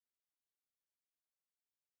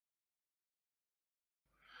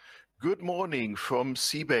Good morning from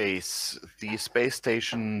Seabase, the space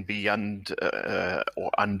station beyond or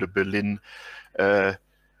under Berlin.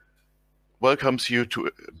 Welcomes you to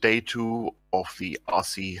day 2 of the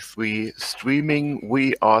RC3 streaming.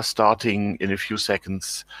 We are starting in a few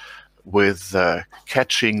seconds with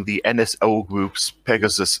catching the NSO Group's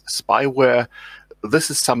Pegasus spyware. This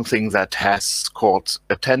is something that has caught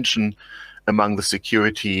attention among the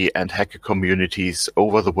security and hacker communities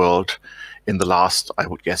over the world. In the last, I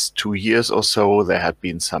would guess, 2 years or so, there had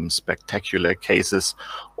been some spectacular cases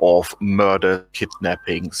of murder,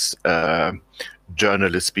 kidnappings,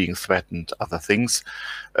 journalists being threatened, other things.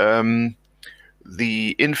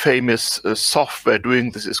 The infamous software doing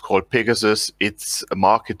this is called Pegasus. It's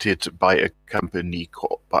marketed by a company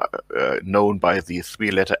known by the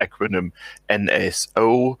 3-letter acronym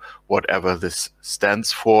NSO, whatever this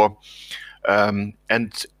stands for.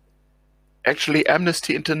 And actually,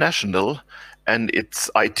 Amnesty International and its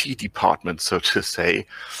IT department, so to say,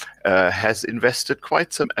 has invested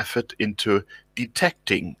quite some effort into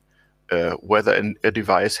detecting whether a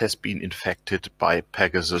device has been infected by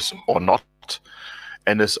Pegasus or not.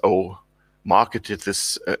 NSO marketed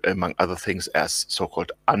this, among other things, as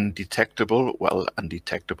so-called undetectable. Well,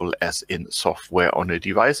 undetectable as in software on a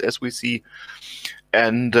device, as we see.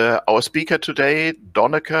 And our speaker today,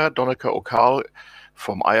 Donncha Ó Cearbhaill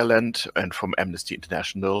from Ireland and from Amnesty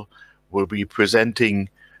International, will be presenting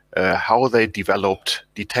how they developed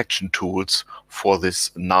detection tools for this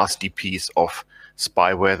nasty piece of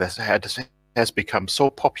spyware that has become so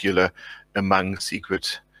popular among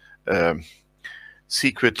secret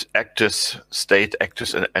actors, state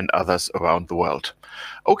actors, and others around the world.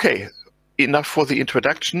 Okay, enough for the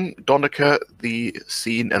introduction. Donncha, the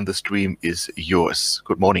scene and the stream is yours.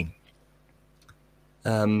 Good morning.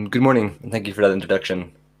 Good morning, and thank you for that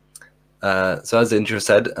introduction. So as the intro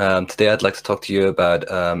said, today I'd like to talk to you about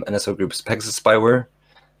NSO Group's Pegasus spyware.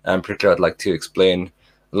 In particular, I'd like to explain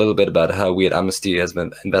a little bit about how we at Amnesty has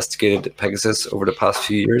been investigated Pegasus over the past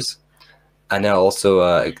few years, and now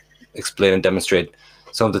also explain and demonstrate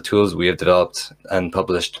some of the tools we have developed and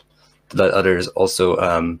published to let others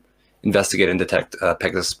also investigate and detect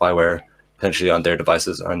Pegasus spyware potentially on their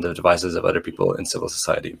devices or on the devices of other people in civil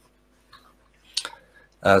society.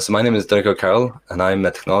 So my name is Donncha Ó Cearbhaill, and I'm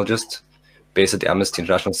a technologist based at the Amnesty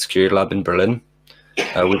International Security Lab in Berlin.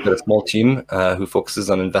 We've got a small team who focuses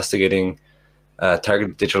on investigating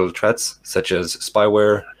targeted digital threats such as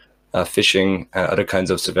spyware, phishing, and other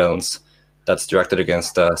kinds of surveillance that's directed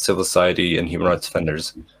against civil society and human rights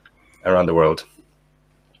defenders around the world.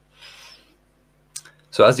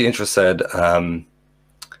 So as the intro said,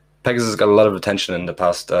 Pegasus got a lot of attention in the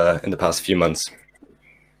past few months.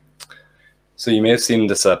 So you may have seen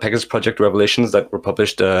this Pegasus Project revelations that were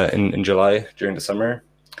published in July during the summer.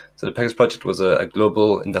 So the Pegasus Project was a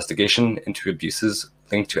global investigation into abuses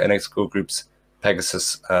linked to NSO Group's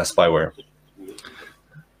Pegasus spyware.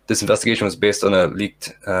 This investigation was based on a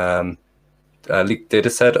leaked data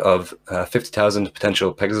set of 50,000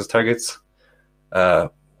 potential Pegasus targets,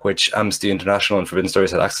 which Amnesty International and Forbidden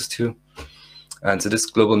Stories had access to. And so this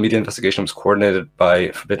global media investigation was coordinated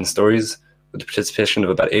by Forbidden Stories, with the participation of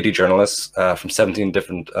about 80 journalists from 17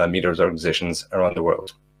 different media organizations around the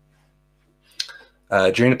world.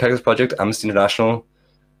 During the Pegasus Project, Amnesty International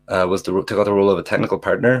took on the role of a technical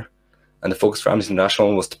partner, and the focus for Amnesty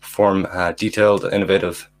International was to perform detailed,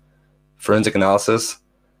 innovative forensic analysis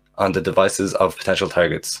on the devices of potential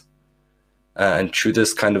targets. And through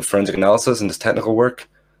this kind of forensic analysis and this technical work,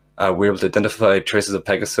 we were able to identify traces of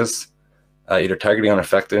Pegasus, either targeting or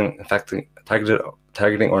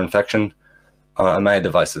infection on many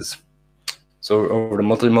devices. So over the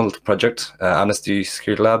multi-month project, Amnesty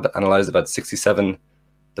Security Lab analyzed about 67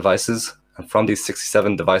 devices, and from these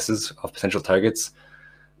 67 devices of potential targets,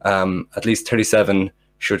 at least 37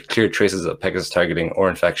 showed clear traces of Pegasus targeting or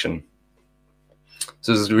infection.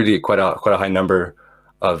 So this is really quite a high number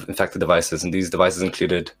of infected devices, and these devices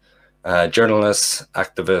included journalists,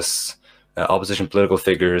 activists, opposition political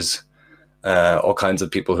figures, all kinds of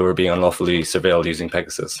people who were being unlawfully surveilled using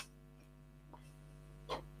Pegasus.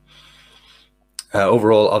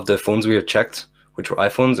 Overall, of the phones we have checked, which were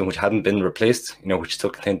iPhones and which hadn't been replaced, which still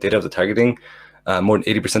contained data of the targeting, more than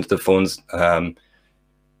 80% of the phones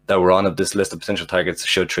that were on this list of potential targets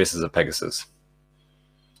showed traces of Pegasus.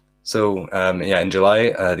 So in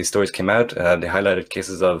July, these stories came out. They highlighted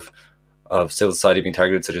cases of civil society being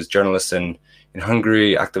targeted, such as journalists in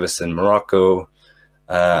Hungary, activists in Morocco,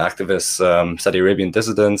 activists, Saudi Arabian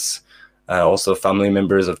dissidents, also family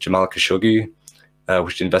members of Jamal Khashoggi,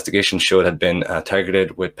 which the investigation showed had been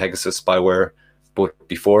targeted with Pegasus spyware both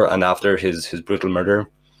before and after his brutal murder.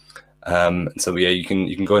 So yeah, you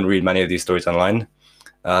can go and read many of these stories online.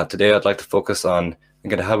 Today, I'd like to focus on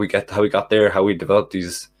again how we got there, how we developed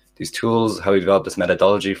these tools, how we developed this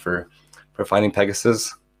methodology for finding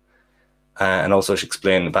Pegasus, and also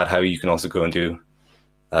explain about how you can also go and do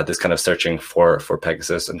this kind of searching for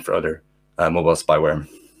Pegasus and for other mobile spyware.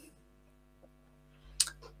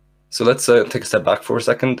 So let's take a step back for a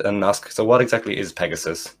second and ask, so what exactly is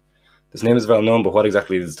Pegasus? This name is well known, but what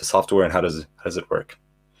exactly is the software and how does it work?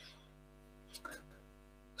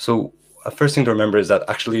 So first thing to remember is that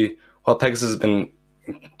actually, while Pegasus has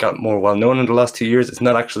got more well known in the last 2 years, it's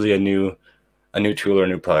not actually a new tool or a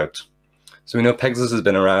new product. So we know Pegasus has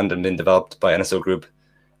been around and been developed by NSO Group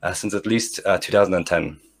since at least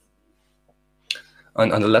 2010. On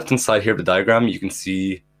the left-hand side here of the diagram, you can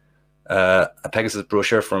see a Pegasus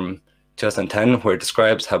brochure from 2010 where it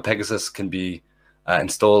describes how Pegasus can be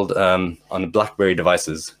installed on BlackBerry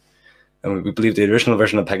devices. And we believe the original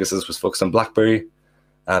version of Pegasus was focused on BlackBerry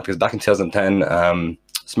because back in 2010,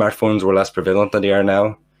 smartphones were less prevalent than they are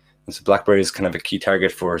now. And so BlackBerry is kind of a key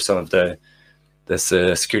target for some of the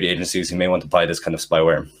security agencies who may want to buy this kind of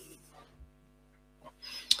spyware.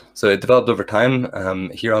 So it developed over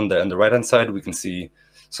time. Here on the right-hand side, we can see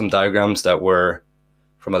some diagrams that were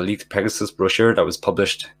from a leaked Pegasus brochure that was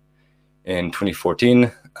published in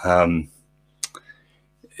 2014.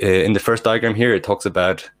 In the first diagram here, it talks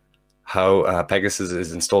about how Pegasus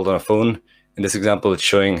is installed on a phone. In this example, it's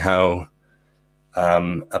showing how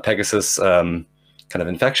a Pegasus kind of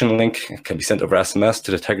infection link can be sent over SMS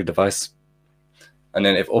to the target device. And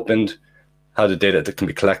then if opened, how the data that can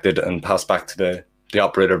be collected and passed back to the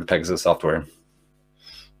operator of the Pegasus software.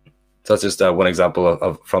 So that's just one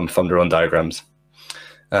example from their own diagrams.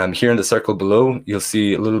 Here in the circle below, you'll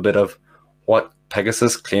see a little bit of what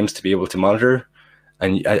Pegasus claims to be able to monitor.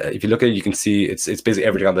 And if you look at it, you can see it's basically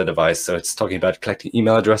everything on the device. So it's talking about collecting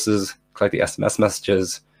email addresses, collecting SMS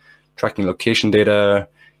messages, tracking location data,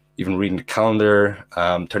 even reading the calendar,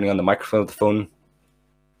 turning on the microphone of the phone.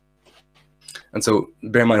 And so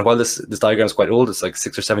bear in mind, while this diagram is quite old, it's like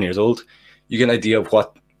 6 or 7 years old, you get an idea of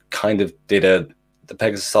what kind of data the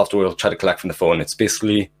Pegasus software will try to collect from the phone. It's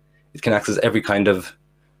basically, it can access every kind of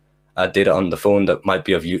data on the phone that might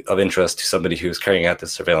be of interest to somebody who's carrying out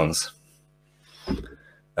this surveillance.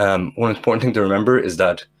 One important thing to remember is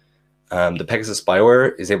that the Pegasus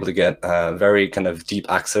spyware is able to get very kind of deep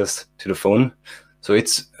access to the phone. So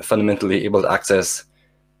it's fundamentally able to access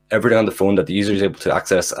everything on the phone that the user is able to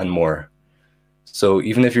access and more. So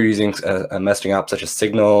even if you're using a messaging app such as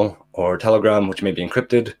Signal or Telegram, which may be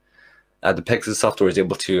encrypted, the Pegasus software is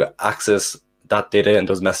able to access that data and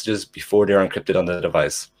those messages before they're encrypted on the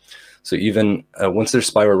device. So even once there's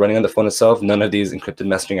spyware running on the phone itself, none of these encrypted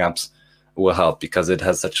messaging apps will help because it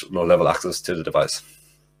has such low-level access to the device.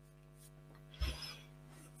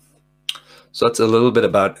 So that's a little bit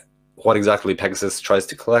about what exactly Pegasus tries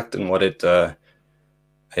to collect and what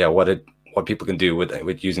people can do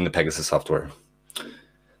with using the Pegasus software.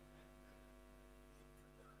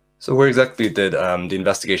 So where exactly did the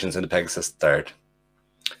investigations into Pegasus start?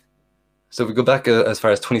 So if we go back as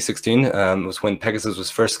far as 2016, was when Pegasus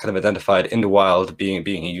was first kind of identified in the wild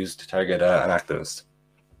being used to target an activist.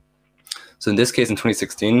 So in this case, in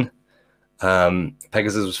 2016,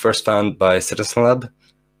 Pegasus was first found by Citizen Lab.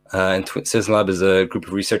 And Citizen Lab is a group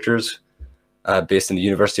of researchers based in the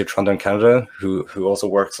University of Toronto in Canada who also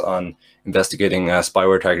works on investigating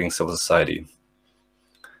spyware targeting civil society.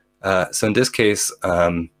 So in this case,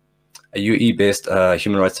 a UAE-based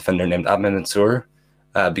human rights defender named Ahmed Mansour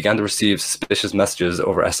began to receive suspicious messages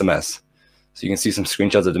over SMS. So you can see some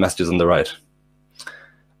screenshots of the messages on the right.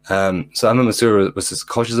 So Ahmed Mansour was just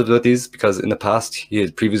cautious about these because in the past he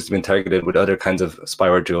had previously been targeted with other kinds of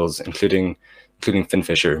spyware tools, including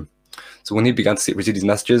FinFisher. So when he began to receive these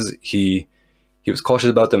messages, he was cautious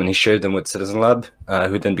about them and he shared them with Citizen Lab,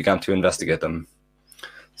 who then began to investigate them.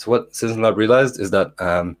 So what Citizen Lab realized is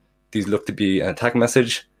that these looked to be an attack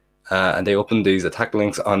message, and they opened these attack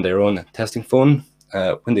links on their own testing phone.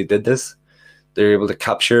 When they did this, they were able to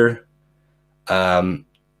capture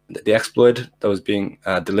the exploit that was being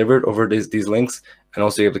delivered over these links, and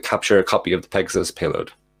also able to capture a copy of the Pegasus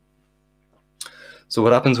payload. So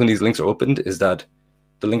what happens when these links are opened is that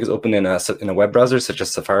the link is opened in a web browser such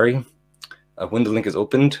as Safari. When the link is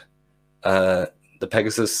opened, the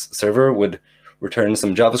Pegasus server would return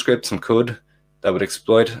some JavaScript, some code that would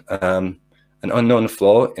exploit an unknown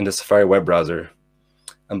flaw in the Safari web browser.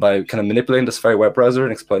 And by kind of manipulating the Safari web browser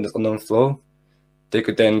and exploiting this unknown flaw, they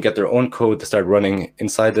could then get their own code to start running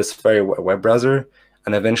inside the Safari web browser.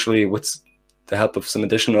 And eventually, with the help of some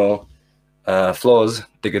additional flaws,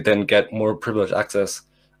 they could then get more privileged access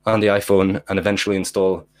on the iPhone and eventually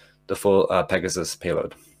install the full Pegasus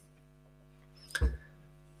payload.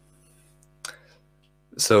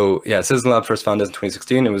 So yeah, Citizen Lab first found this in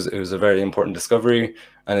 2016. It was a very important discovery,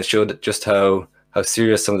 and it showed just how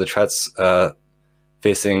serious some of the threats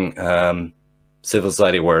facing civil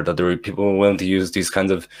society were, that there were people willing to use these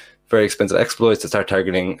kinds of very expensive exploits to start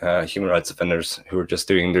targeting human rights offenders who were just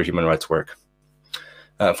doing their human rights work.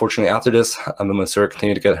 Fortunately, after this, Abdul Mansur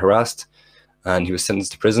continued to get harassed, and he was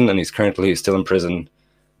sentenced to prison, and he's currently still in prison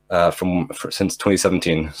since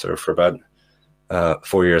 2017, so for about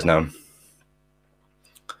 4 years now.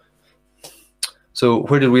 So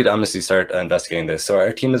where did we at Amnesty start investigating this? So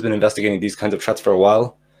our team has been investigating these kinds of threats for a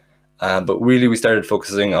while, but really we started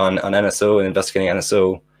focusing on NSO and investigating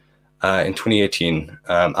NSO in 2018,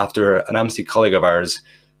 after an Amnesty colleague of ours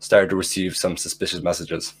started to receive some suspicious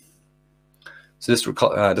messages. So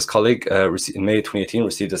this colleague in May 2018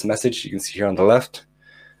 received this message. You can see here on the left.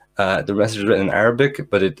 The message is written in Arabic,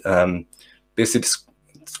 but it basically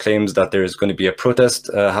claims that there is going to be a protest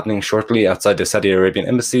happening shortly outside the Saudi Arabian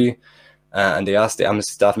embassy, and they asked the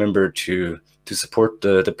Amnesty staff member to support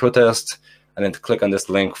the protest and then to click on this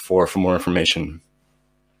link for more information.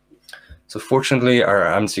 So fortunately, our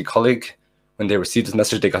Amnesty colleague, when they received this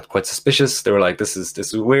message, they got quite suspicious. They were like, "This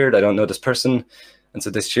is weird. I don't know this person." And so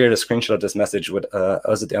they shared a screenshot of this message with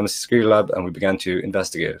us at the Amnesty Security Lab, and we began to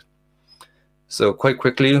investigate it. So quite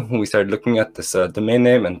quickly, when we started looking at this domain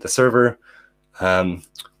name and the server,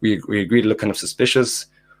 we agreed to look kind of suspicious.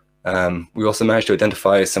 We also managed to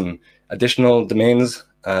identify some additional domains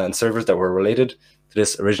and servers that were related to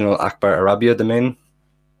this original Akbar Arabia domain.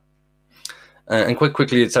 And quite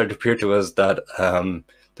quickly, it started to appear to us that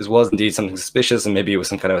this was indeed something suspicious, and maybe it was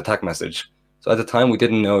some kind of attack message. So at the time, we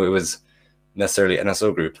didn't know it was necessarily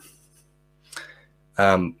NSO Group.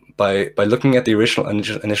 By looking at the original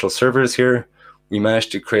initial servers here, we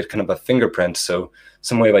managed to create kind of a fingerprint, so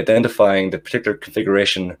some way of identifying the particular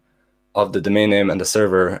configuration of the domain name and the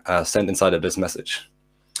server sent inside of this message.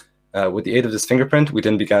 With the aid of this fingerprint, we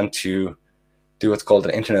then began to do what's called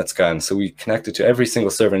an internet scan. So we connected to every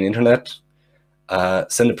single server on the internet,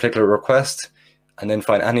 send a particular request, and then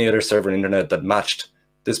find any other server on the internet that matched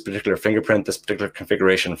this particular fingerprint, this particular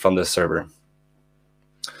configuration from this server.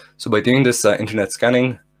 So by doing this internet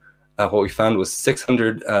scanning, what we found was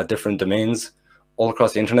 600 different domains all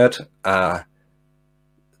across the internet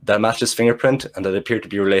that matched this fingerprint and that appeared to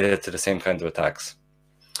be related to the same kinds of attacks.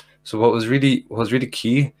 So what was really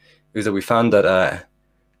key is that we found that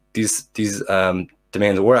these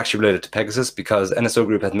domains were actually related to Pegasus, because NSO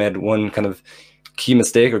Group had made one kind of key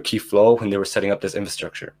mistake or key flaw when they were setting up this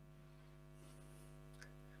infrastructure.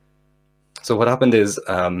 So what happened is,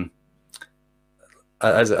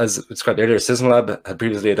 as described earlier, Citizen Lab had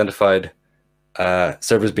previously identified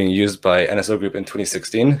servers being used by NSO Group in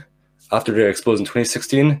 2016. After they were exposed in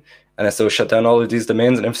 2016, NSO shut down all of these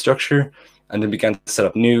domains and infrastructure, and then began to set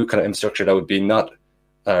up new kind of infrastructure that would be not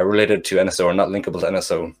related to NSO or not linkable to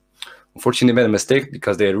NSO. Unfortunately, they made a mistake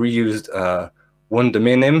because they had reused one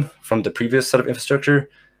domain name from the previous set of infrastructure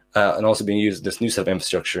and also being used this new set of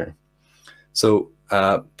infrastructure. So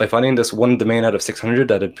by finding this one domain out of 600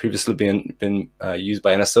 that had previously been used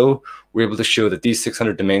by NSO, we were able to show that these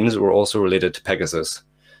 600 domains were also related to Pegasus.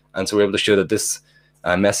 And so we were able to show that this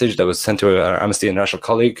message that was sent to our Amnesty International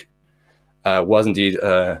colleague was indeed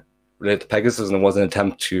related to Pegasus, and it was an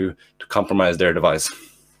attempt to compromise their device.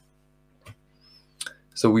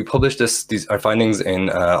 So we published our findings in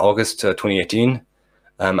August 2018.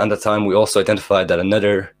 At the time, we also identified that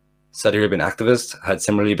another Saudi Arabian activist had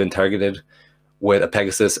similarly been targeted with a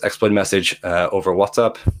Pegasus exploit message over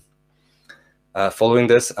WhatsApp. Following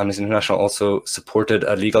this, Amnesty International also supported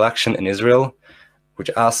a legal action in Israel,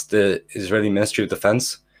 which asked the Israeli Ministry of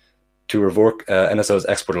Defense to revoke NSO's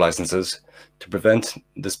export licenses to prevent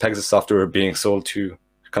this Pegasus software being sold to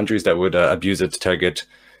countries that would abuse it to target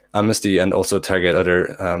Amnesty and also target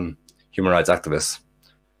other human rights activists.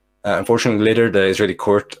 Unfortunately, later the Israeli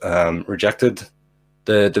court rejected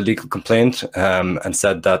the legal complaint and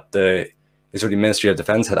said that the Israeli Ministry of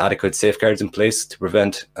Defense had adequate safeguards in place to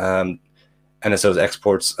prevent NSO's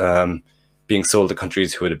exports being sold to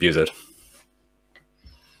countries who would abuse it.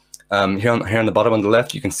 Here on the bottom on the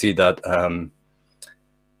left, you can see that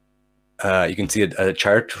you can see a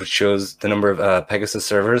chart which shows the number of Pegasus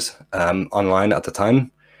servers online at the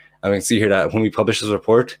time. And we can see here that when we published this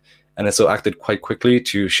report, NSO acted quite quickly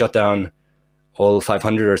to shut down all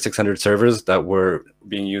 500 or 600 servers that were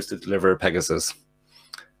being used to deliver Pegasus.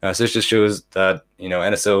 So this just shows that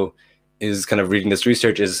NSO is kind of reading this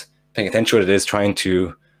research, is paying attention to what it is, trying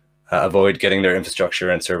to avoid getting their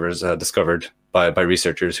infrastructure and servers discovered by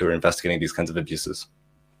researchers who are investigating these kinds of abuses.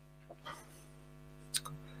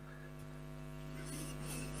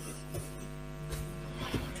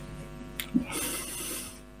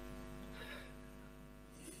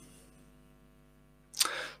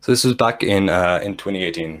 So this was back in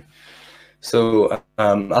 2018. So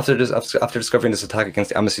after discovering this attack against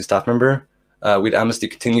the Amnesty staff member, we'd Amnesty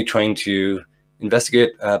continue trying to investigate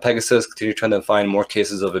Pegasus, continue trying to find more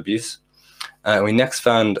cases of abuse. We next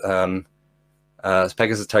found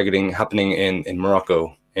Pegasus targeting happening in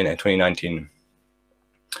Morocco in 2019.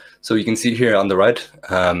 So you can see here on the right,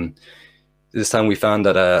 this time we found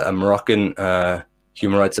that a Moroccan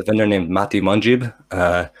human rights offender named Mati Monjib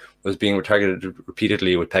was being targeted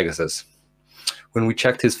repeatedly with Pegasus. When we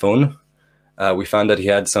checked his phone, we found that he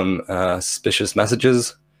had some suspicious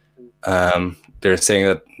messages. They're saying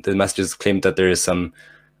that the messages claimed that there is some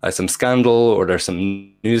scandal or there's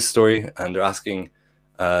some news story, and they're asking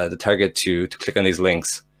the target to click on these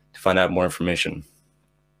links to find out more information.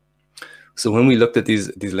 So when we looked at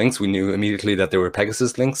these links, we knew immediately that they were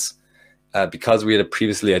Pegasus links because we had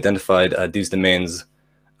previously identified these domains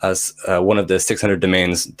as one of the 600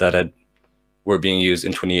 domains that were being used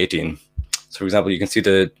in 2018. So for example, you can see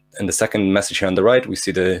in the second message here on the right, we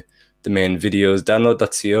see the domain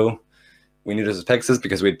videosdownload.co. We knew this was Pegasus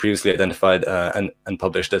because we had previously identified and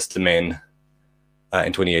published this domain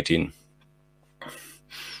in 2018.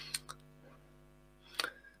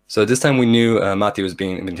 So this time we knew Mati was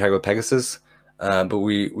being targeted with Pegasus, but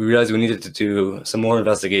we realized we needed to do some more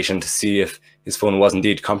investigation to see if his phone was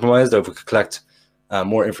indeed compromised or if we could collect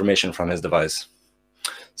more information from his device.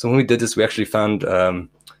 So when we did this, we actually found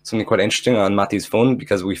something quite interesting on Mati's phone,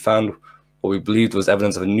 because we found what we believed was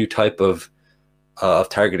evidence of a new type of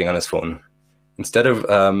targeting on his phone. Instead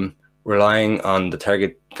of relying on the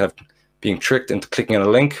target kind of being tricked into clicking on a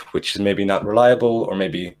link, which is maybe not reliable, or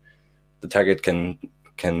maybe the target can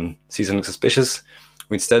see something suspicious,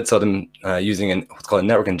 we instead saw them using what's called a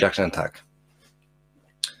network injection attack.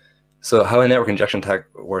 So how a network injection attack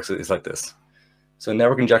works is like this. So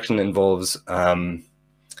network injection involves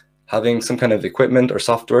having some kind of equipment or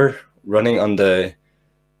software running on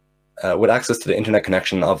with access to the internet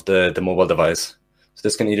connection of the mobile device. So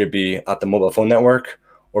this can either be at the mobile phone network,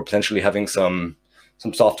 or potentially having some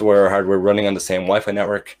software or hardware running on the same Wi-Fi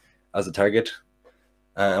network as the target.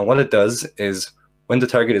 And what it does is, when the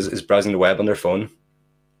target is browsing the web on their phone,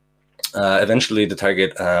 eventually the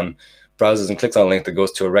target browses and clicks on a link that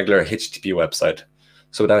goes to a regular HTTP website,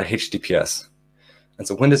 so without HTTPS. And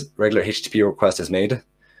so when this regular HTTP request is made,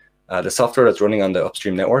 the software that's running on the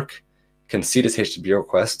upstream network can see this HTTP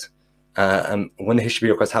request, and when the HTTP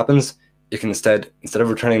request happens, it can instead of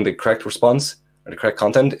returning the correct response or the correct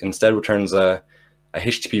content, instead returns a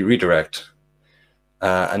HTTP redirect.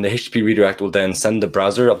 And the HTTP redirect will then send the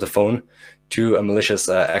browser of the phone to a malicious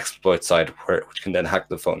exploit site which can then hack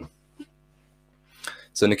the phone.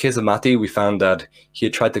 So in the case of Mati, we found that he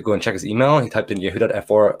had tried to go and check his email. He typed in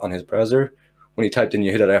yahoo.fr on his browser. When he typed in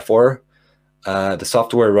yahoo.fr, the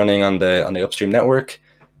software running on the upstream network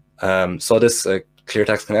saw this clear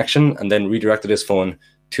text connection and then redirected his phone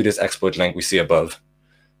to this exploit link we see above.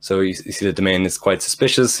 So you see the domain is quite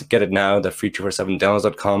suspicious. Get it now, the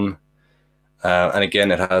free247downloads.com. And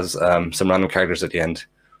again, it has some random characters at the end,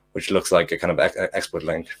 which looks like a kind of exploit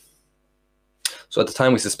link. So at the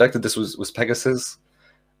time, we suspected this was Pegasus,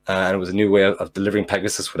 and it was a new way of delivering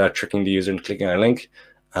Pegasus without tricking the user into clicking on a link.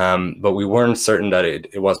 But we weren't certain that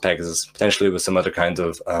it was Pegasus. Potentially, it was some other kinds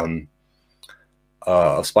of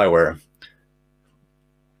spyware.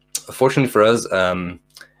 Fortunately for us,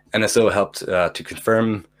 NSO helped to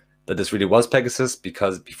confirm that this really was Pegasus,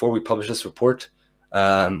 because before we published this report,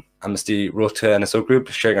 Amnesty wrote to NSO Group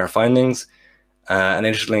sharing our findings. And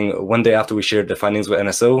interestingly, one day after we shared the findings with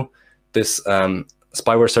NSO, this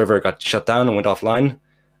spyware server got shut down and went offline.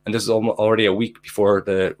 And this was already a week before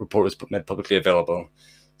the report was made publicly available.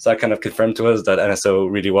 So that kind of confirmed to us that NSO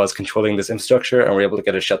really was controlling this infrastructure, and we're able to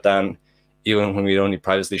get it shut down even when we only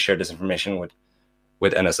previously shared this information with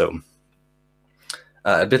NSO.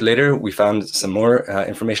 A bit later, we found some more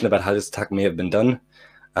information about how this attack may have been done.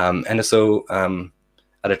 NSO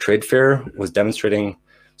at a trade fair was demonstrating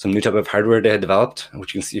some new type of hardware they had developed,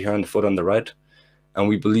 which you can see here on the photo on the right. And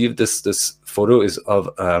we believe this photo is of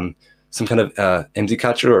some kind of IMSI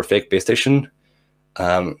catcher or fake base station,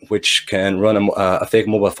 which can run a fake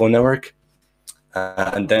mobile phone network.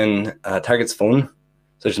 And then target's phone,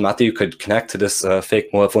 such as Matthew, could connect to this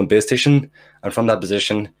fake mobile phone base station. And from that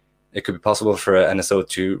position, it could be possible for NSO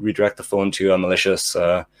to redirect the phone to a malicious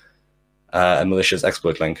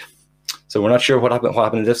exploit link. So we're not sure what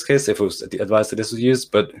happened in this case, if it was advised that this was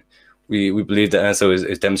used, but we believe that NSO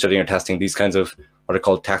is demonstrating or testing these kinds of what are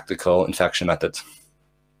called tactical infection methods.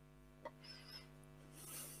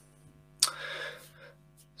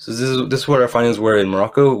 So this is what our findings were in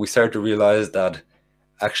Morocco. We started to realize that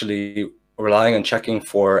actually relying on checking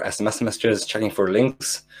for SMS messages, checking for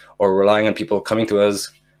links, or relying on people coming to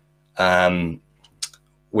us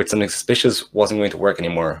with something suspicious wasn't going to work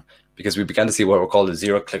anymore, because we began to see what were called the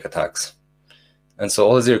zero-click attacks. And so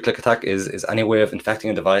all a zero-click attack is any way of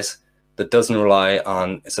infecting a device that doesn't rely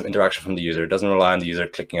on some interaction from the user, doesn't rely on the user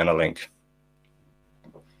clicking on a link.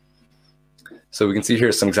 So we can see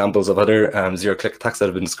here some examples of other zero-click attacks that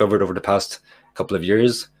have been discovered over the past couple of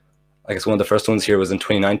years. I guess one of the first ones here was in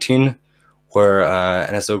 2019, where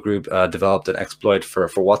NSO Group developed an exploit for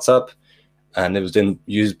WhatsApp, and it was then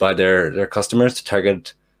used by their customers to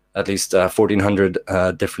target at least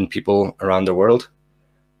 1,400 different people around the world.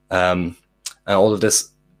 And all of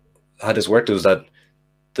this, how this worked was that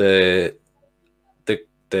the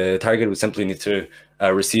target would simply need to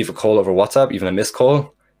receive a call over WhatsApp, even a missed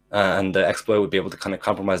call, and the exploit would be able to kind of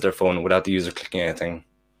compromise their phone without the user clicking anything.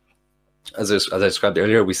 As I described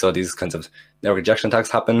earlier, we saw these kinds of network injection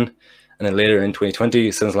attacks happen, and then later in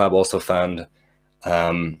 2020, Citizen Lab also found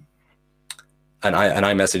an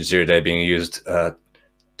iMessage zero day being used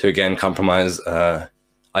to again compromise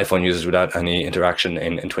iPhone users without any interaction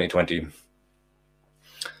in 2020.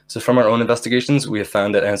 So from our own investigations, we have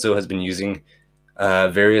found that NSO has been using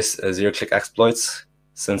various zero-click exploits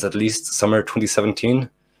since at least summer 2017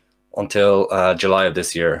 until July of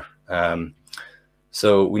this year.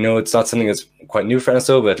 So we know it's not something that's quite new for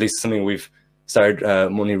NSO, but at least something we've started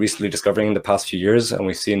only recently discovering in the past few years. And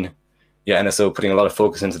we've seen NSO putting a lot of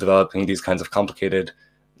focus into developing these kinds of complicated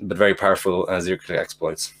but very powerful zero-click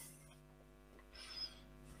exploits.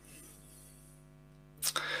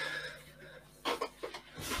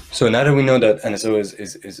 So now that we know that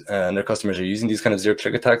NSO and their customers are using these kind of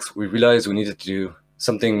zero-click attacks, we realized we needed to do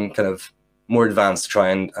something kind of more advanced to try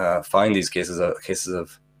and find these cases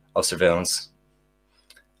of surveillance.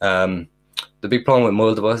 The big problem with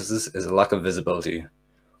mobile devices is a lack of visibility.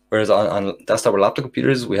 Whereas on desktop or laptop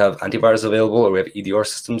computers, we have antivirus available, or we have EDR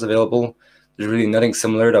systems available. There's really nothing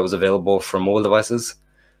similar that was available for mobile devices.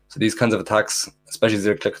 So these kinds of attacks, especially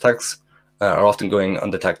zero-click attacks, are often going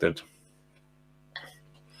undetected.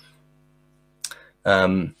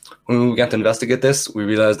 When we began to investigate this, we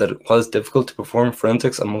realized that while it's difficult to perform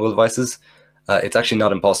forensics on mobile devices, it's actually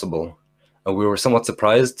not impossible. We were somewhat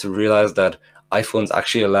surprised to realize that iPhones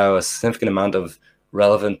actually allow a significant amount of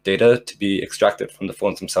relevant data to be extracted from the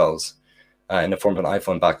phones themselves in the form of an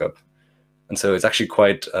iPhone backup. And so it's actually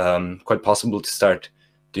quite possible to start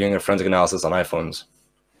doing a forensic analysis on iPhones.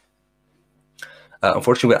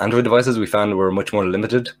 Unfortunately, with Android devices, we found were much more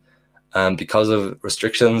limited. Because of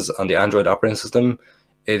restrictions on the Android operating system,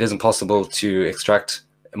 it isn't possible to extract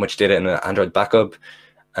much data in an Android backup.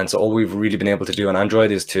 And so all we've really been able to do on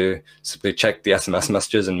Android is to simply check the SMS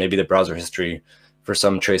messages and maybe the browser history for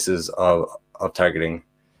some traces of targeting.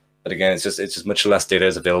 But again, it's just much less data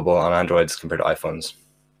is available on Androids compared to iPhones.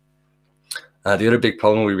 The other big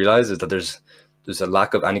problem we realize is that there's a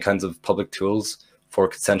lack of any kinds of public tools for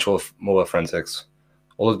consensual mobile forensics.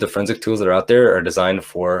 All of the forensic tools that are out there are designed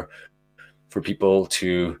for people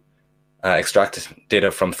to extract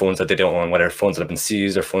data from phones that they don't own, whether phones that have been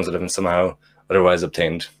seized or phones that have been somehow otherwise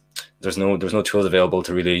obtained. There's no tools available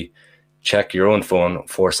to really check your own phone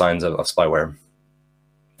for signs of spyware.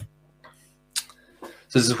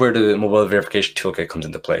 So this is where the mobile verification toolkit comes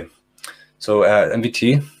into play. So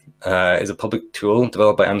MVT is a public tool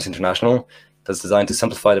developed by Amnesty International that's designed to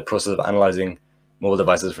simplify the process of analyzing mobile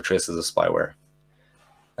devices for traces of spyware.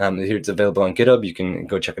 Here it's available on GitHub. You can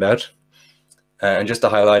go check it out. And just to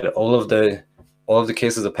highlight all of the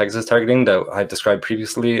cases of Pegasus targeting that I've described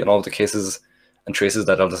previously, and all of the cases and traces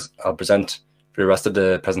that I'll present for the rest of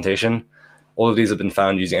the presentation, all of these have been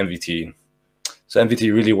found using MVT. So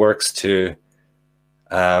MVT really works to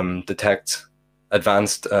detect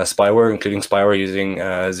advanced spyware, including spyware using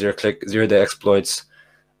zero-day exploits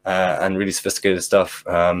and really sophisticated stuff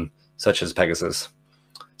such as Pegasus.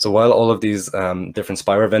 So while all of these different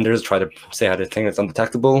spyware vendors try to say how they think it's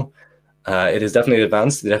undetectable, it is definitely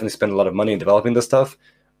advanced. They definitely spend a lot of money in developing this stuff,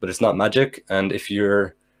 but it's not magic. And if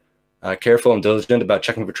you're careful and diligent about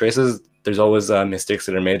checking for traces, there's always mistakes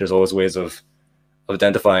that are made. There's always ways of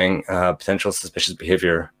identifying potential suspicious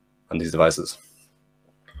behavior on these devices.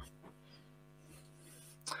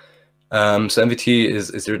 So MVT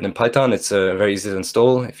is written in Python. It's very easy to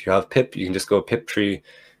install. If you have pip, you can just go pip tree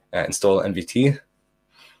install MVT.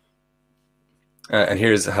 And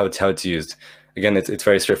here's how it's used. Again, it's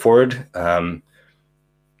very straightforward. To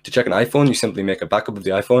check an iPhone, you simply make a backup of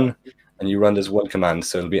the iPhone, and you run this one command.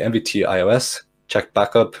 So it'll be MVT iOS, check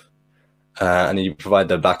backup, and then you provide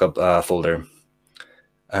the backup folder.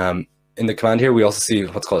 In the command here, we also see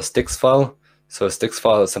what's called a sticks file. So a sticks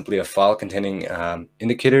file is simply a file containing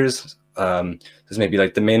indicators this may be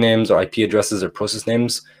like domain names or IP addresses or process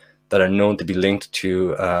names that are known to be linked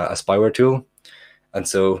to a spyware tool. And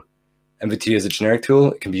so MVT is a generic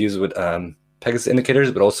tool. It can be used with Pegasus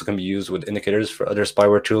indicators, but also can be used with indicators for other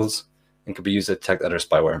spyware tools and can be used to detect other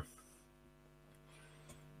spyware.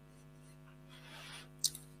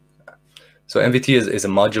 So MVT is a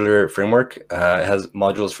modular framework. It has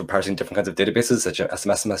modules for parsing different kinds of databases, such as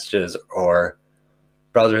SMS messages or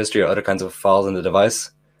browser history or other kinds of files in the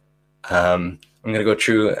device. I'm going to go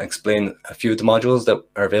through and explain a few of the modules that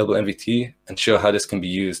are available in MVT and show how this can be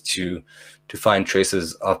used to find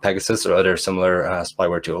traces of Pegasus or other similar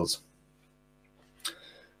spyware tools.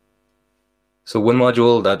 So one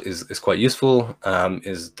module that is quite useful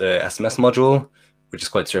is the SMS module, which is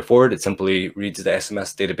quite straightforward. It simply reads the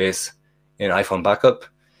SMS database in iPhone backup.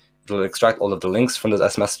 It will extract all of the links from those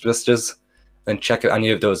SMS messages and check if any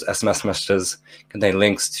of those SMS messages contain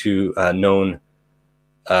links to known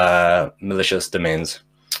malicious domains.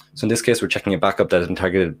 So in this case, we're checking a backup that has been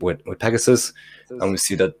targeted with Pegasus, and we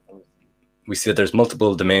see that there's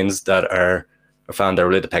multiple domains that are found that are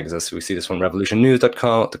related to Pegasus. We see this from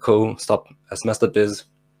revolutionnews.co, stopsms.biz.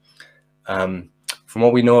 From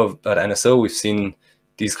what we know about NSO, we've seen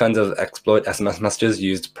these kinds of exploit SMS messages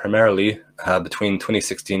used primarily between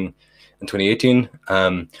 2016 and 2018,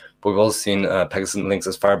 but we've also seen Pegasus links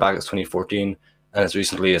as far back as 2014 and as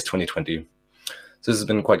recently as 2020. So this has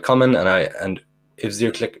been quite common, and if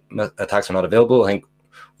zero-click attacks are not available, I think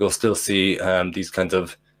we'll still see these kinds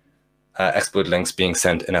of exploit links being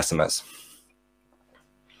sent in SMS.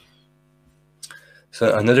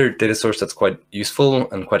 So another data source that's quite useful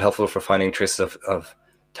and quite helpful for finding traces of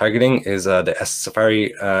targeting is the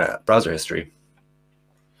Safari browser history.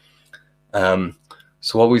 So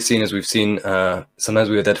what we've seen is sometimes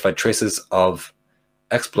we identified traces of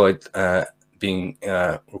exploit being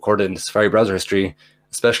recorded in the Safari browser history,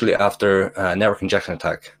 especially after a network injection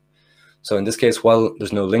attack. So in this case, while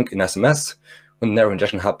there's no link in SMS, when the network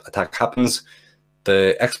injection attack happens,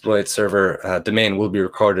 the exploit server domain will be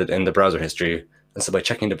recorded in the browser history. And so by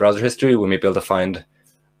checking the browser history, we may be able to find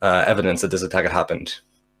evidence that this attack had happened.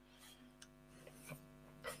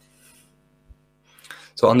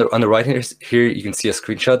 So on the right here, you can see a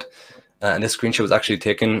screenshot, and this screenshot was actually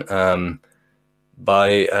taken by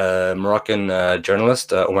a Moroccan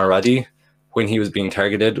journalist, Omar Radi, when he was being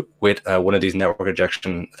targeted with one of these network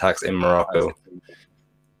injection attacks in Morocco.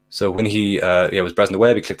 So when he was browsing the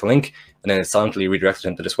web, he clicked the link, and then it silently redirected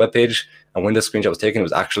him to this web page. And when this screenshot was taken, it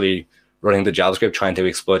was actually running the JavaScript trying to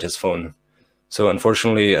exploit his phone. So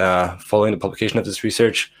unfortunately, following the publication of this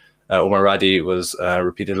research, Omar Radi was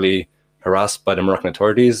repeatedly harassed by the Moroccan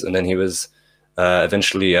authorities, and then he was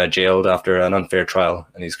eventually jailed after an unfair trial,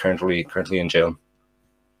 and he's currently in jail.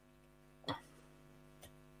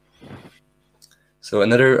 So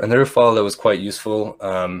another file that was quite useful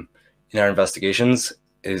in our investigations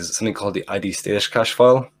is something called the ID status cache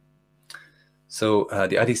file. So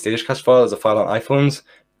the ID status cache file is a file on iPhones,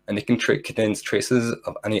 and it contains traces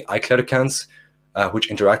of any iCloud accounts which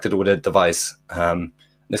interacted with a device.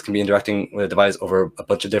 This can be interacting with a device over a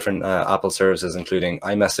bunch of different Apple services, including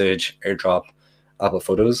iMessage, AirDrop, Apple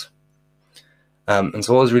Photos. And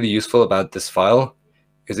so what was really useful about this file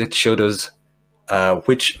is it showed us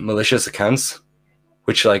which malicious accounts,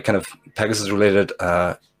 which like kind of Pegasus-related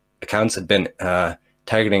accounts had been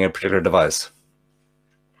targeting a particular device.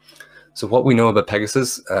 So what we know about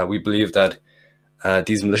Pegasus, we believe that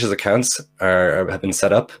these malicious accounts have been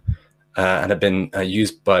set up and have been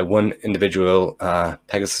used by one individual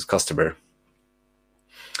Pegasus customer.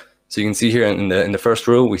 So you can see here in the first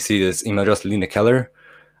row, we see this email address, Lena Keller,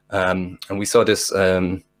 and we saw this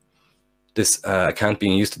account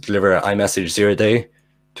being used to deliver iMessage 0-day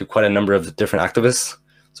to quite a number of different activists.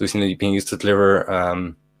 So we've seen it being used to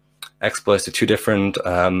deliver exploits to two different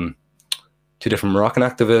Moroccan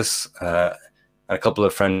activists and a couple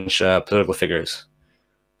of French political figures.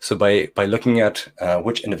 So by looking at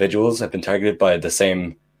which individuals have been targeted by the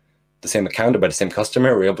same account or by the same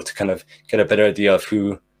customer, we're able to kind of get a better idea of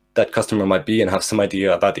who that customer might be and have some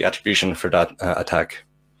idea about the attribution for that attack.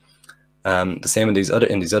 The same in these other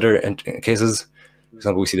cases. For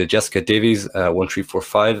example, we see the Jessica Davies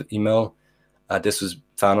 1345 email. This was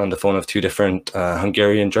found on the phone of two different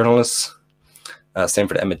Hungarian journalists. Same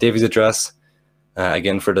for the Emmett Davies address.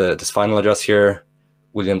 Again, for this final address here,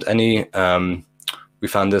 Williams Any. We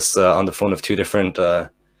found this on the phone of two different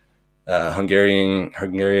Hungarian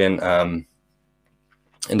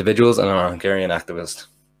individuals and a Hungarian activist.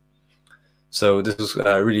 So this was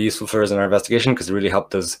really useful for us in our investigation because it really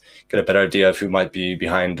helped us get a better idea of who might be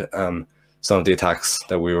behind some of the attacks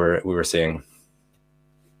that we were seeing.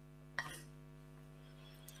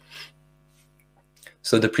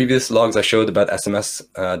 So the previous logs I showed about SMS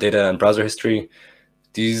data and browser history,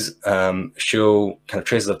 these show kind of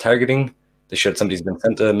traces of targeting. They show that somebody's been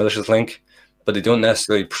sent a malicious link, but they don't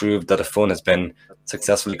necessarily prove that a phone has been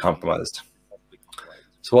successfully compromised.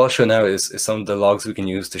 So what I'll show now is some of the logs we can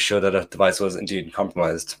use to show that a device was indeed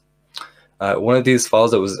compromised. One of these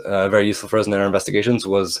files that was very useful for us in our investigations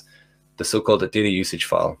was the so-called data usage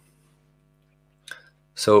file.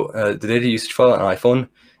 So the data usage file on an iPhone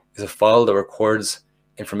is a file that records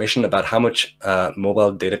information about how much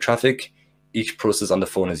mobile data traffic each process on the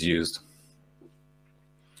phone is used.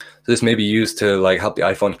 So this may be used to like help the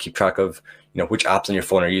iPhone keep track of which apps on your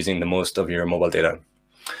phone are using the most of your mobile data.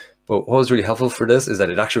 But what was really helpful for this is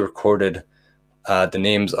that it actually recorded the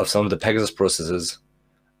names of some of the Pegasus processes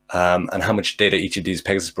and how much data each of these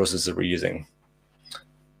Pegasus processes were using.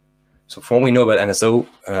 So from what we know about NSO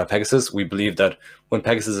Pegasus, we believe that when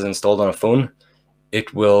Pegasus is installed on a phone,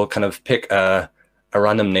 it will kind of pick a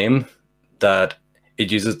random name that it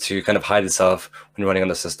uses to kind of hide itself when running on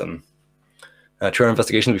the system. Through our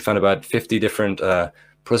investigations, we found about 50 different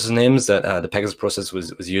process names that the Pegasus process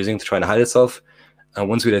was using to try and hide itself. And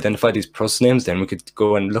once we'd identified these process names, then we could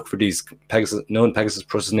go and look for these known Pegasus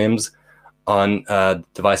process names on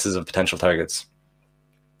devices of potential targets.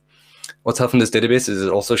 What's helpful in this database is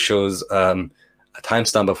it also shows a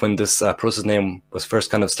timestamp of when this process name was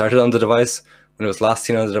first kind of started on the device, when it was last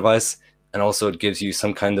seen on the device, and also it gives you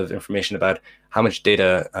some kind of information about how much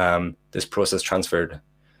data this process transferred.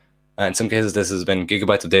 In some cases, this has been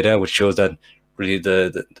gigabytes of data, which shows that really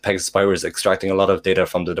the Pegasus spyware is extracting a lot of data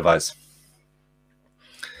from the device.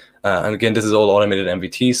 And again, this is all automated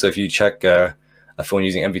MVT, so if you check a phone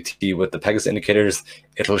using MVT with the Pegasus indicators,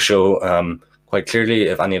 it'll show quite clearly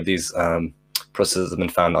if any of these processes have been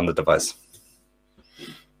found on the device.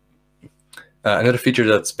 Another feature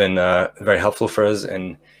that's been very helpful for us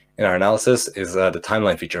in our analysis is the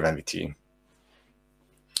timeline feature of MVT.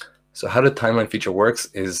 So how the timeline feature works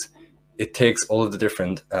is it takes all of the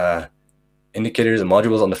different indicators and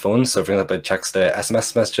modules on the phone. So for example, it checks the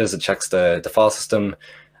SMS messages, it checks the file system,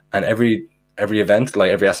 and every event,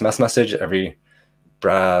 like every SMS message, every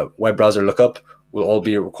web browser lookup, will all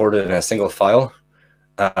be recorded in a single file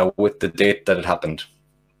with the date that it happened.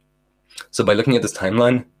 So by looking at this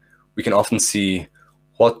timeline, we can often see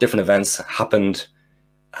what different events happened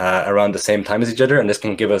around the same time as each other, and this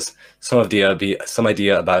can give us some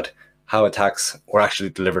idea about how attacks were actually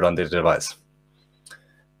delivered on the device.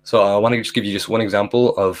 So I want to just give you just one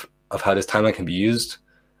example of how this timeline can be used,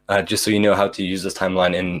 just so you know how to use this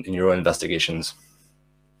timeline in your own investigations.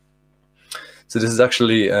 So this is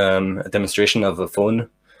actually a demonstration of a phone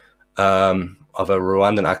of a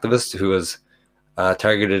Rwandan activist who was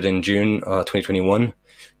targeted in June 2021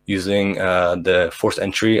 using the forced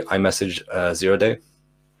entry iMessage 0 day.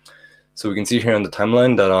 So we can see here on the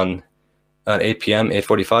timeline that on 8 p.m.,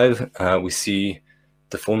 8:45, we see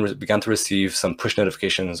the phone began to receive some push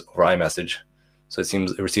notifications over iMessage. So it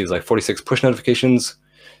seems it receives like 46 push notifications.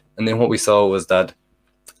 And then what we saw was that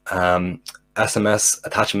SMS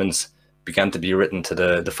attachments began to be written to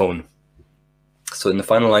the phone. So in the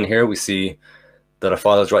final line here, we see that a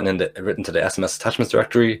file is written to the SMS attachments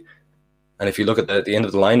directory. And if you look at the end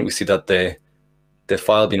of the line, we see that the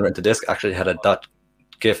file being written to disk actually had a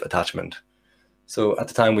 .gif attachment. So at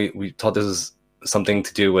the time, we thought this was something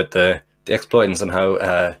to do with the exploit, and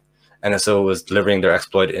somehow NSO was delivering their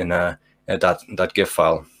exploit in a .gif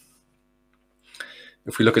file.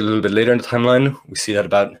 If we look a little bit later in the timeline, we see that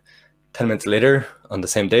about 10 minutes later on the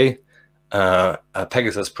same day, a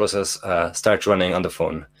Pegasus process starts running on the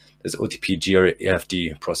phone. This OTP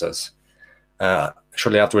GREFD process.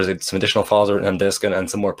 Shortly afterwards, some additional files are written on disk, and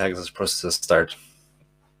some more Pegasus processes start.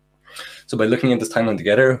 So by looking at this timeline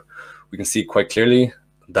together, we can see quite clearly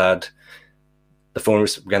that the phone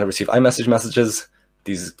began to receive iMessage messages.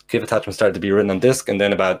 These GIF attachments started to be written on disk, and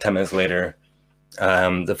then about 10 minutes later,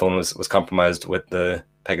 the phone was compromised with the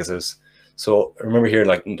Pegasus. So remember here,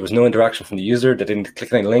 like there was no interaction from the user. They didn't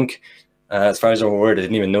click any link. As far as I'm aware, they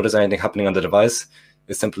didn't even notice anything happening on the device.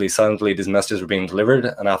 It's simply silently these messages were being delivered,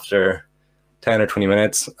 and after 10 or 20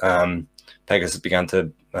 minutes, Pegasus began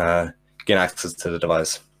to gain access to the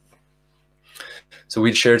device. So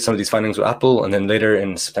we shared some of these findings with Apple, and then later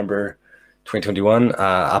in September 2021,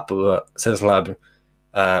 Apple Citizen Lab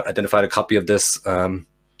identified a copy of this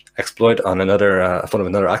exploit on a phone of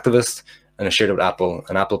another activist, and it shared it with Apple.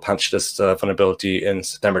 And Apple patched this vulnerability in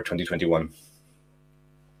September 2021.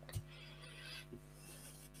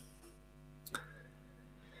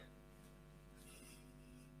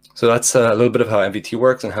 So that's a little bit of how MVT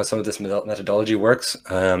works and how some of this methodology works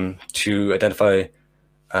to identify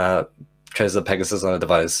traces of Pegasus on a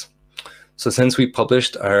device. So since we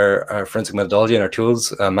published our forensic methodology and our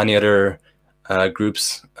tools, many other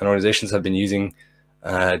groups and organizations have been using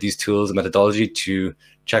these tools and methodology to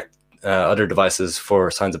check other devices for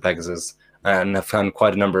signs of Pegasus, and have found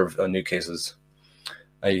quite a number of new cases.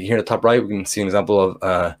 Here at the top right, we can see an example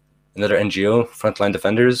of another NGO, Frontline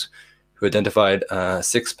Defenders, who identified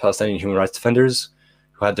 6 Palestinian human rights defenders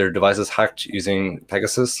who had their devices hacked using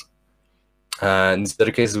Pegasus. In these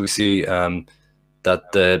other cases, we see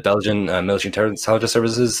that the Belgian military intelligence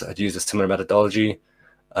services had used a similar methodology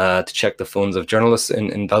to check the phones of journalists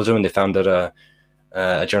in Belgium, and they found that a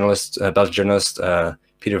Belgian journalist,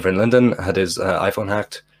 Peter van Linden, had his iPhone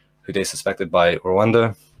hacked, who they suspected by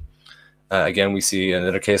Rwanda. Again, we see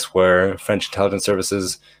another case where French intelligence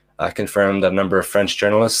services confirmed that a number of French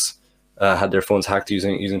journalists had their phones hacked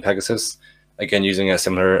using Pegasus, again using a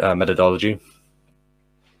similar methodology.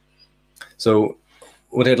 So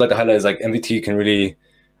what I'd like to highlight is like MVT can really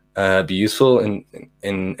be useful in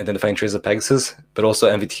identifying traces of Pegasus, but also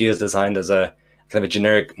MVT is designed as a kind of a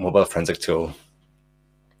generic mobile forensic tool.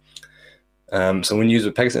 So when used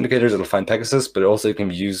with Pegasus indicators, it'll find Pegasus, but also can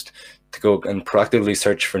be used to go and proactively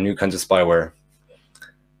search for new kinds of spyware.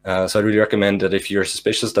 So I'd really recommend that if you're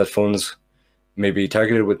suspicious that phones may be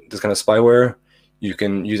targeted with this kind of spyware, you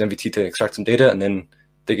can use MVT to extract some data and then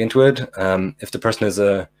dig into it. If the person is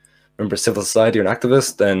a member of civil society or an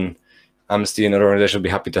activist, then Amnesty and other organizations will be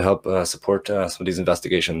happy to help support some of these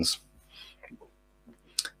investigations.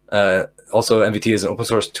 Also, MVT is an open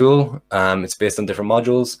source tool. It's based on different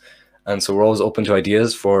modules. And so we're always open to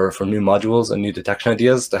ideas for new modules and new detection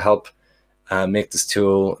ideas to help make this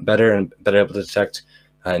tool better and better able to detect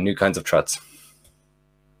new kinds of threats.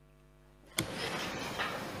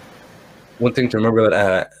 One thing to remember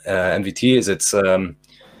about MVT is it's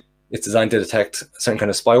designed to detect a certain kind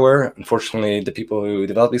of spyware. Unfortunately, the people who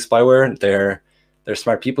develop these spyware, they're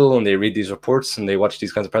smart people, and they read these reports and they watch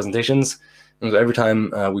these kinds of presentations. And so every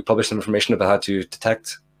time we publish some information about how to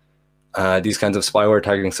detect these kinds of spyware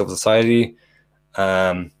targeting civil society,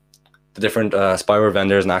 the different spyware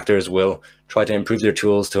vendors and actors will try to improve their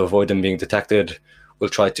tools to avoid them being detected. Will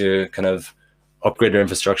try to kind of upgrade their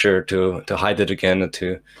infrastructure to hide it again and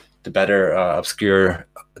to better obscure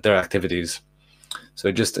their activities.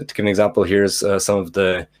 So just to give an example, here's some of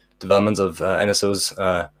the developments of NSO's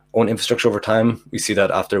own infrastructure over time. We see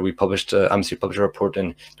that after we published, Amnesty published a report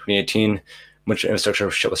in 2018, much infrastructure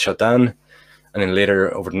was shut down. And then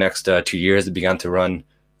later, over the next 2 years, it began to run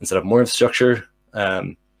instead of more infrastructure,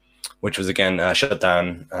 which was again shut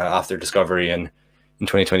down after discovery in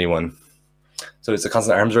 2021. So it's a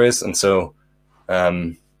constant arms race. And so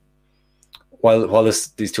while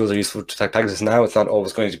these tools are useful to detect Pegasus now, it's not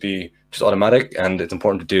always going to be just automatic. And it's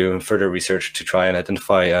important to do further research to try and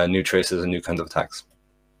identify new traces and new kinds of attacks.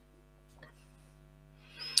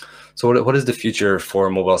 So what is the future for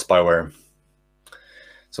mobile spyware?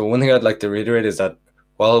 So one thing I'd like to reiterate is that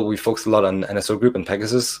while we focused a lot on NSO Group and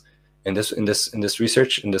Pegasus in this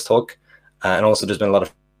research, in this talk, and also there's been a lot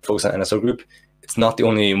of focus on NSO Group, it's not the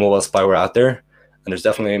only mobile spyware out there, and there's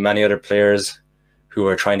definitely many other players who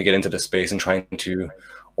are trying to get into this space and trying to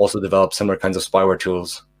also develop similar kinds of spyware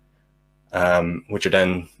tools, which are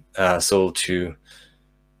then sold to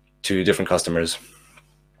different customers.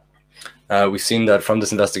 We've seen that from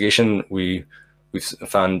this investigation, we've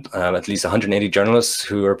found at least 180 journalists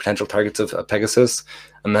who are potential targets of Pegasus,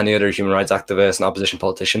 and many other human rights activists and opposition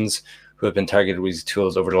politicians who have been targeted with these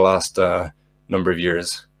tools over the last number of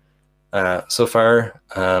years. So far,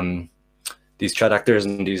 these threat actors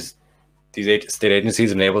and these state agencies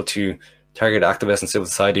have been able to target activists and civil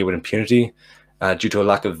society with impunity due to a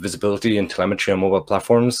lack of visibility and telemetry on mobile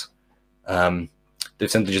platforms.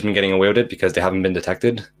 They've simply just been getting away with it because they haven't been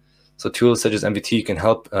detected. So tools such as MVT can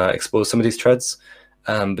help expose some of these threats,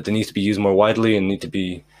 but they need to be used more widely and need to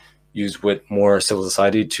be used with more civil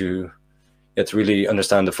society to really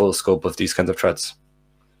understand the full scope of these kinds of threats.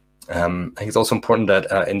 I think it's also important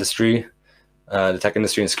that industry, the tech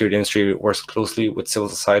industry and security industry works closely with civil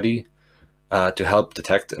society to help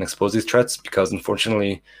detect and expose these threats, because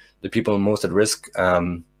unfortunately, the people most at risk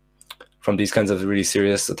from these kinds of really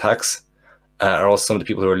serious attacks are also some of the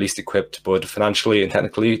people who are least equipped, both financially and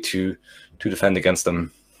technically, to defend against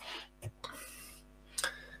them.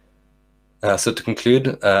 So to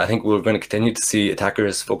conclude, I think we're going to continue to see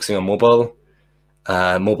attackers focusing on mobile.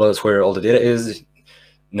 Mobile is where all the data is.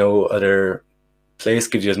 No other place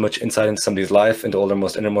gives you as much insight into somebody's life, into all their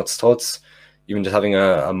most innermost thoughts. Even just having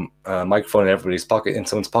a microphone in everybody's pocket, in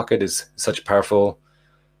someone's pocket, is such a powerful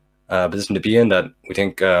position to be in that we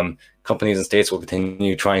think companies and states will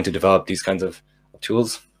continue trying to develop these kinds of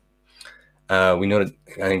tools. We know that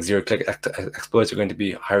I think zero-click exploits are going to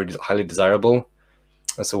be highly desirable.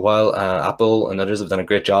 So while Apple and others have done a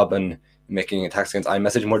great job in making attacks against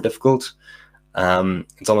iMessage more difficult,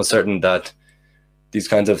 it's almost certain that these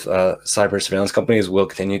kinds of cyber surveillance companies will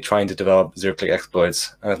continue trying to develop zero-click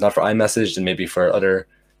exploits. And if not for iMessage, then maybe for other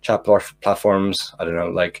chat platforms, I don't know,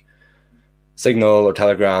 like Signal or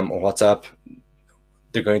Telegram or WhatsApp.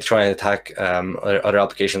 They're going to try and attack other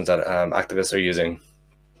applications that activists are using.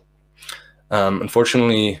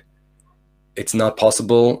 Unfortunately, it's not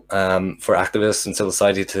possible for activists and civil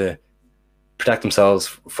society to protect themselves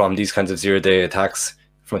from these kinds of zero-day attacks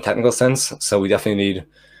from a technical sense. So we definitely need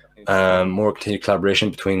more continued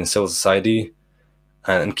collaboration between civil society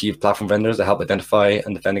and key platform vendors to help identify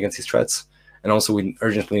and defend against these threats. And also we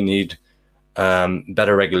urgently need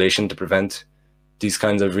better regulation to prevent these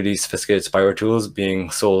kinds of really sophisticated spyware tools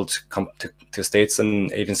being sold to states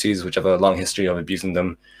and agencies which have a long history of abusing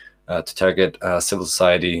them to target civil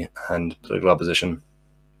society and political opposition.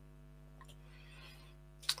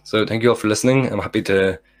 So thank you all for listening. I'm happy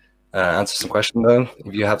to answer some questions though.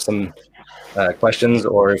 If you have some questions,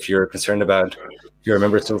 or if you're concerned about, if you're a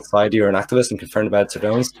member of civil society or an activist and concerned about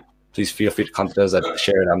surveillance, please feel free to contact us at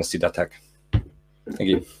share@amnesty.tech. Thank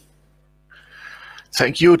you.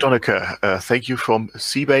 Thank you, Donncha. Thank you from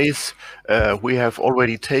Seabase. We have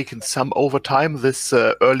already taken some overtime this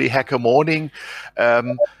early hacker morning.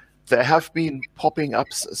 There have been popping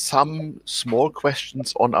up some small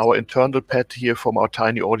questions on our internal pad here from our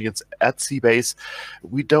tiny audience at Seabase.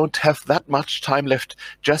 We don't have that much time left.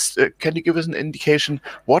 Just can you give us an indication,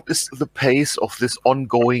 what is the pace of this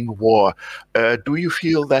ongoing war? Do you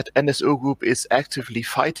feel that NSO Group is actively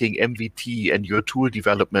fighting MVT and your tool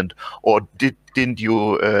development, or didn't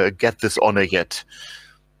you get this honor yet?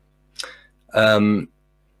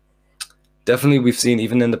 Definitely, we've seen,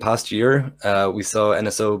 even in the past year, we saw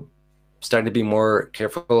NSO starting to be more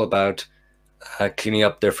careful about cleaning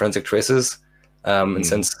up their forensic traces. And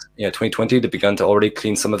since 2020, they've begun to already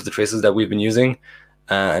clean some of the traces that we've been using.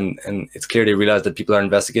 And it's clear they realize that people are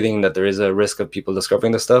investigating, that there is a risk of people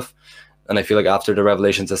discovering this stuff. And I feel like after the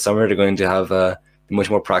revelations this summer, they're going to have be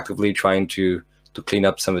much more proactively trying to clean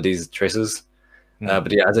up some of these traces.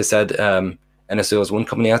 But yeah, as I said, NSO is one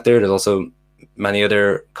company out there. There's also many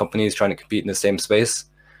other companies trying to compete in the same space.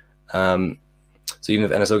 So even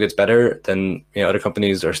if NSO gets better, then other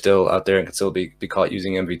companies are still out there and can still be caught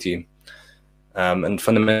using MVT. And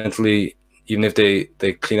fundamentally, even if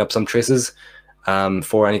they clean up some traces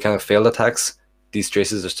for any kind of failed attacks, these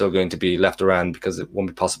traces are still going to be left around because it won't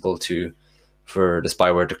be possible for the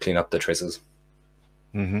spyware to clean up the traces.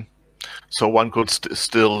 Mm-hmm. So one could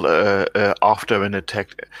still, after an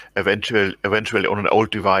attack, eventually on an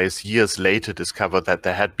old device, years later, discover that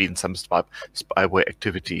there had been some spyware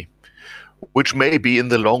activity, which may be in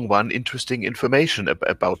the long run interesting information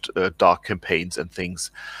about dark campaigns and things.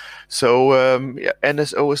 So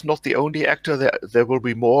NSO is not the only actor. There will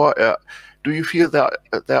be more. Do you feel that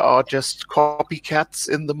there are just copycats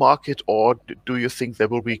in the market, or do you think there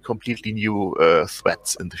will be completely new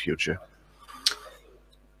threats in the future?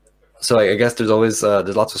 So I guess there's always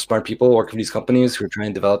there's lots of smart people working for these companies who are trying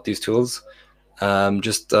to develop these tools.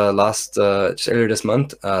 Just earlier this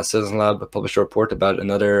month, Citizen Lab published a report about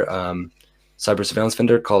another cyber surveillance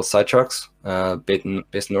vendor called Sidetracks,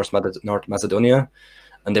 based in North Macedonia,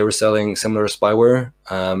 and they were selling similar spyware,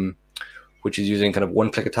 which is using kind of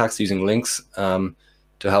one-click attacks using links to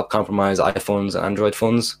help compromise iPhones and Android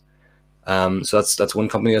phones. So that's one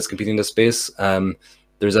company that's competing in this space.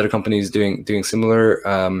 There's other companies doing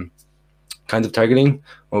similar kinds of targeting.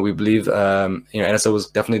 Well, we believe NSO was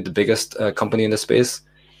definitely the biggest company in this space,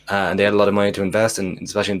 and they had a lot of money to invest, and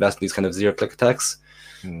especially invest in these kind of zero-click attacks.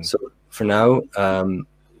 So for now,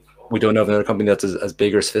 we don't know of another company that's as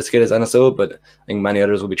big or sophisticated as NSO, but I think many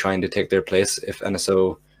others will be trying to take their place if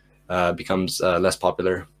NSO becomes less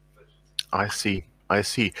popular. I see.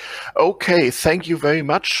 Okay, thank you very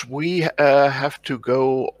much. We have to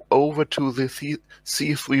go over to the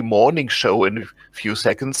C3 morning show in a few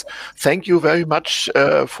seconds. Thank you very much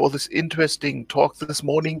for this interesting talk this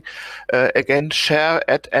morning. Again,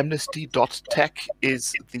 share@amnesty.tech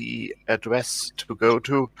is the address to go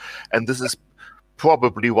to, and this is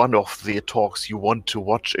probably one of the talks you want to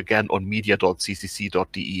watch again on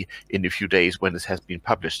media.ccc.de in a few days when this has been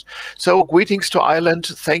published. So greetings to Ireland.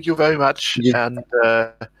 Thank you very much. Yeah. And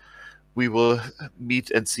we will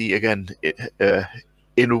meet and see again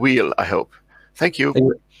in real, I hope. Thank you.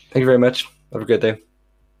 Thank you very much. Have a great day.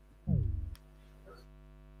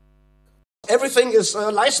 Everything is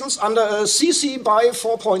licensed under CC by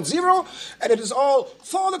 4.0, and it is all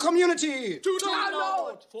for the community. To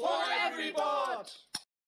download for every bot.